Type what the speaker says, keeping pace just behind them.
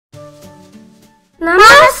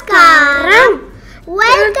Namaskaram.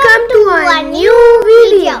 Welcome to a new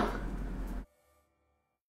video.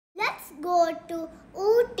 Let's go to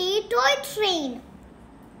Ooty toy train.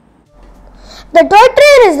 The toy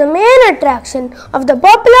train is the main attraction of the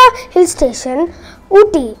popular hill station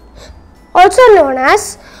Ooty, also known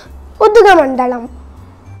as Udhagamandalam.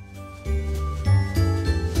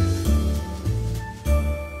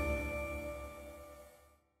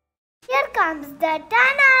 Here comes the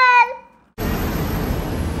tunnel.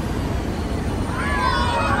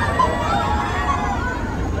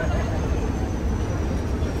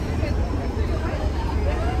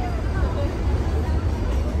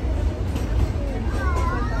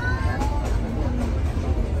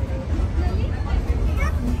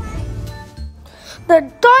 The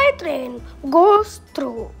toy train goes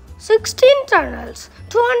through 16 tunnels,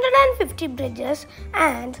 250 bridges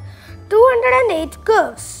and 208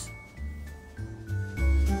 curves.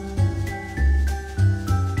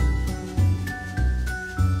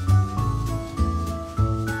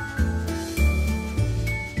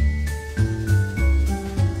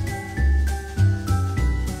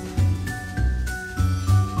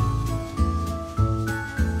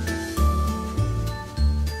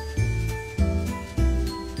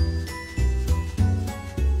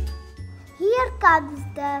 Here comes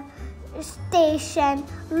the station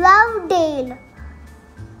Lovedale.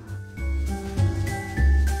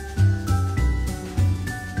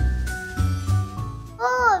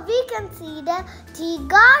 Oh, we can see the tea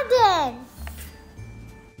garden.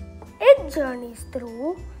 It journeys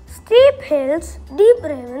through steep hills, deep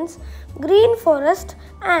ravines, green forest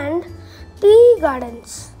and tea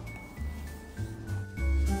gardens.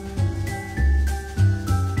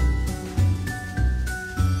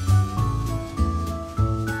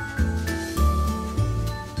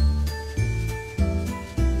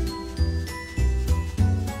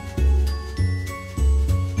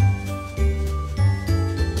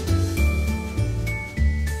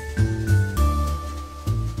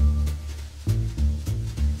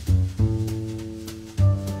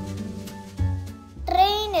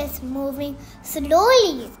 Train is moving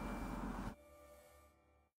slowly.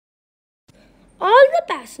 All the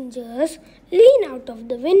passengers lean out of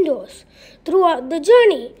the windows throughout the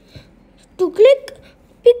journey to click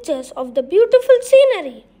pictures of the beautiful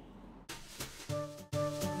scenery.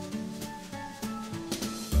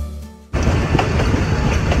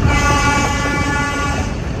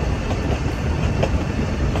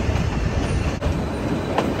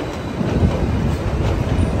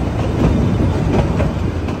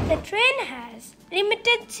 The train has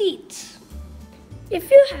limited seats. If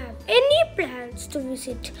you have any plans to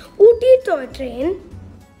visit Ooty toy train,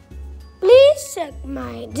 please check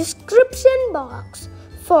my description box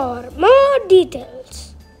for more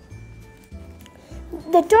details.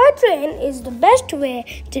 The toy train is the best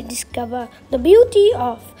way to discover the beauty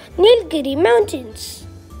of Nilgiri Mountains.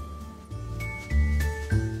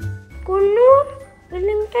 Coonoor,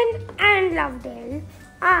 Wellington and Lovedale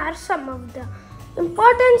are some of the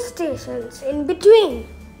important stations in between.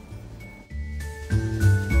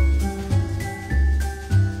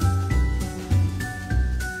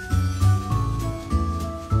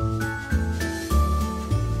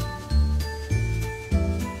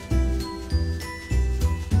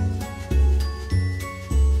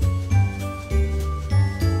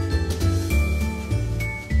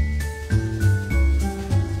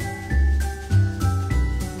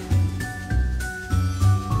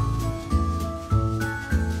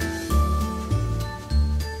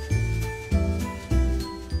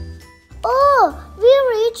 Oh, we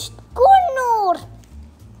reached Coonoor.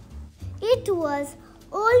 It was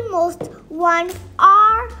almost 1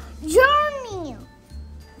 hour journey.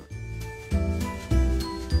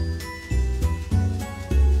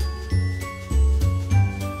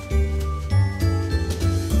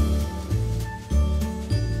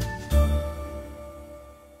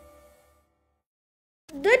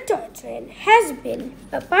 The toy train has been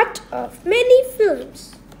a part of many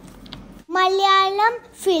films. Malayalam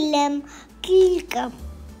film Kilkam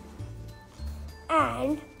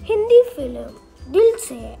And Hindi film Dil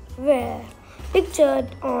Se were pictured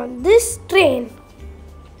on this train.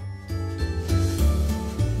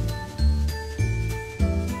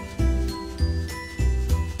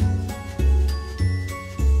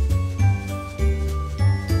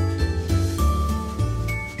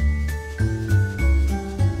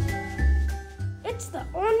 It's the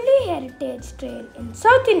only heritage train in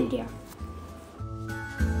South India.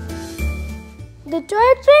 The toy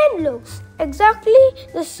train looks exactly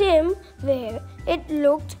the same way it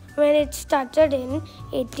looked when it started in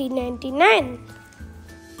 1899.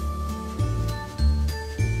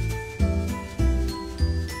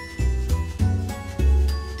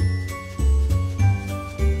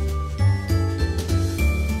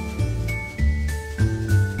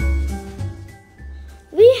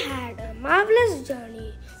 this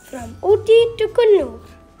journey from Ooty to Coonoor.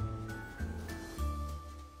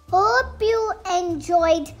 Hope you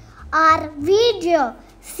enjoyed our video.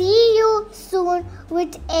 See you soon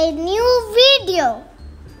with a new video.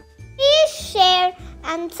 Please share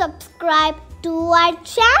and subscribe to our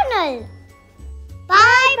channel.